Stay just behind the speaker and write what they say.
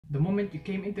The moment you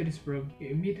came into this world, you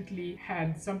immediately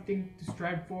had something to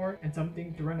strive for and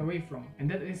something to run away from,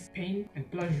 and that is pain and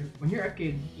pleasure. When you're a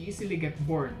kid, you easily get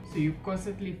bored, so you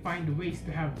constantly find ways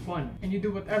to have fun, and you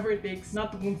do whatever it takes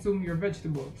not to consume your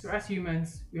vegetables. So as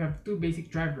humans, we have two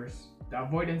basic drivers: the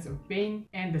avoidance of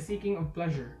pain and the seeking of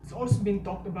pleasure. It's also been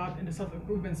talked about in the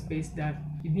self-improvement space that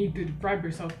you need to deprive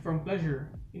yourself from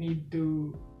pleasure. You need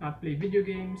to not play video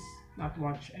games, not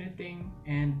watch anything,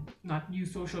 and not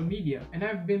use social media. And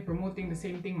I've been promoting the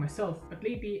same thing myself, but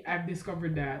lately I've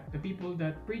discovered that the people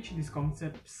that preach these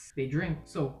concepts, they drink.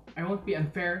 So I won't be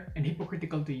unfair and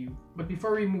hypocritical to you. But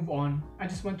before we move on, I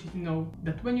just want you to know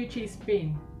that when you chase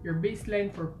pain, your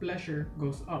baseline for pleasure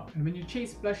goes up. And when you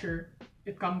chase pleasure,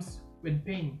 it comes with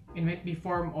pain. It might be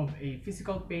form of a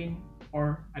physical pain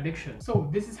or addiction. So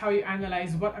this is how you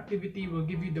analyze what activity will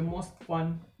give you the most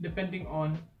fun depending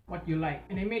on what you like.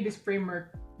 And I made this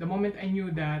framework the moment I knew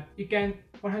that you can't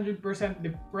 100%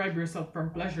 deprive yourself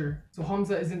from pleasure. So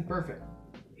Hamza isn't perfect.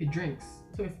 He drinks.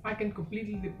 So if I can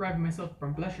completely deprive myself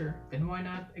from pleasure, then why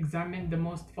not examine the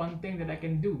most fun thing that I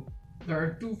can do? There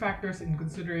are two factors in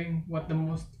considering what the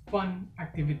most fun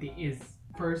activity is.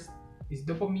 First is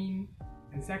dopamine,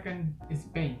 and second is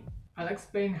pain. I'll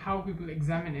explain how we will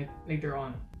examine it later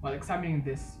on. While examining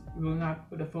this, we will not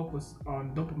put a focus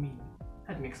on dopamine.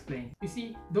 Let me explain. You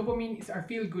see, dopamine is our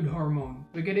feel-good hormone.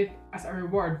 We get it as a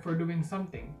reward for doing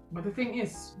something. But the thing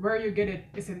is, where you get it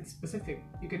isn't specific.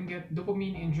 You can get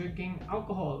dopamine in drinking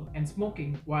alcohol and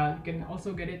smoking, while you can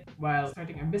also get it while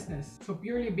starting a business. So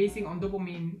purely basing on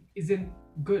dopamine isn't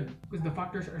good because the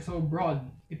factors are so broad.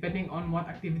 Depending on what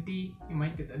activity, you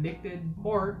might get addicted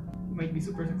or you might be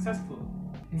super successful.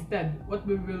 Instead, what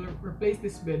we will replace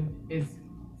this with is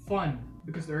fun,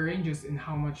 because there are ranges in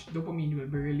how much dopamine will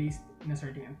be released in a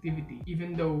certain activity.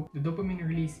 Even though the dopamine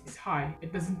release is high,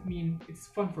 it doesn't mean it's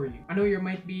fun for you. I know you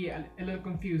might be a little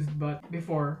confused, but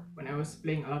before, when I was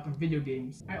playing a lot of video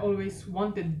games, I always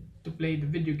wanted to play the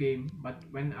video game, but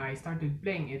when I started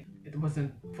playing it, it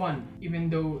wasn't fun. Even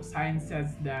though science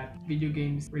says that video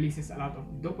games releases a lot of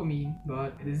dopamine,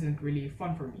 but it isn't really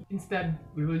fun for me. Instead,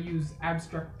 we will use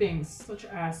abstract things such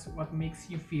as what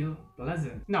makes you feel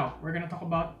pleasant. Now, we're gonna talk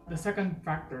about the second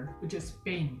factor, which is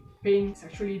pain. Pain is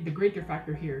actually the greater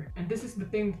factor here, and this is the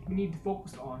thing that we need to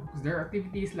focus on, because there are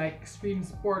activities like extreme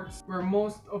sports where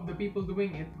most of the people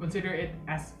doing it consider it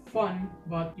as fun,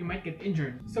 but you might get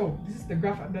injured. So this is the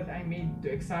graph that I made to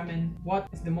examine what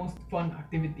is the most fun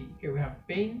activity. Here we have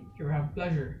pain, here we have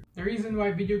pleasure. The reason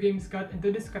why video games got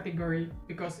into this category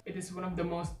because it is one of the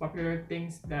most popular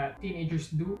things that teenagers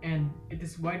do, and it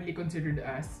is widely considered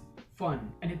as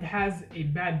fun, and it has a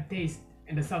bad taste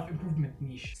in the self-improvement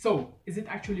niche. So, is it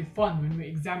actually fun when we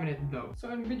examine it though?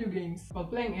 So in video games, while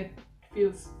playing it,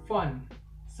 feels fun.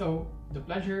 So, the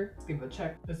pleasure, let's give it a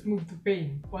check. Let's move to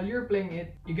pain. While you're playing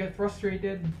it, you get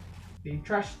frustrated, they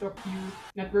trash talk you,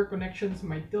 network connections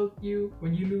might tilt you,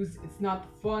 when you lose, it's not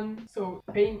fun. So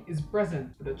pain is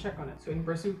present, put a check on it. So in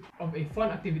pursuit of a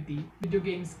fun activity, video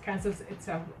games cancels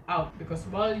itself out, because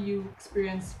while you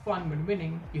experience fun when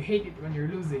winning, you hate it when you're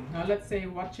losing. Now let's say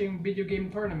watching video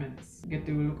game tournaments. You get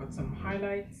to look at some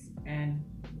highlights and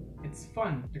it's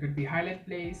fun. There could be highlight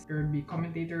plays, there would be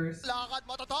commentators. Lakad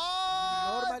mo to!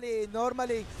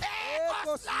 Normally.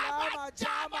 Ekos lama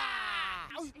jama!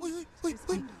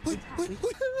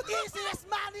 Easiest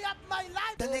money of my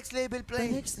life! The next level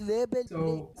play.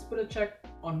 So let's put a check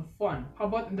on fun. How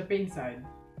about on the pain side?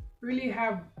 Really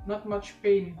have not much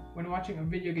pain when watching a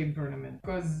video game tournament,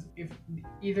 because if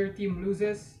either team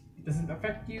loses, it doesn't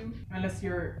affect you unless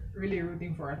you're really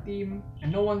rooting for a team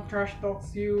and no one trash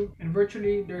talks you, and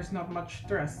virtually there's not much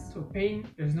stress. So pain,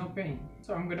 there's no pain.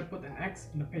 So I'm gonna put an X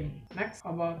on the pain. Next,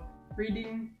 how about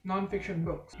reading non-fiction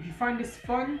books? If you find this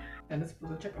fun, then let's put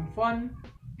a check on fun.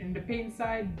 In the pain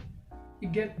side, you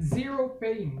get zero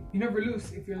pain. You never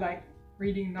lose if you like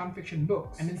reading non-fiction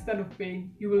books, and instead of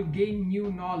pain, you will gain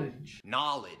new knowledge.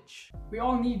 We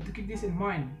all need to keep this in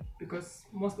mind, because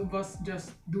most of us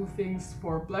just do things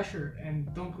for pleasure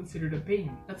and don't consider the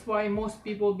pain. That's why most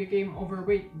people became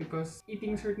overweight, because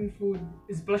eating certain food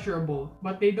is pleasurable,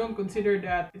 but they don't consider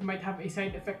that it might have a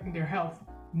side effect in their health.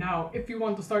 Now, if you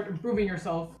want to start improving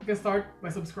yourself, you can start by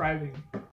subscribing.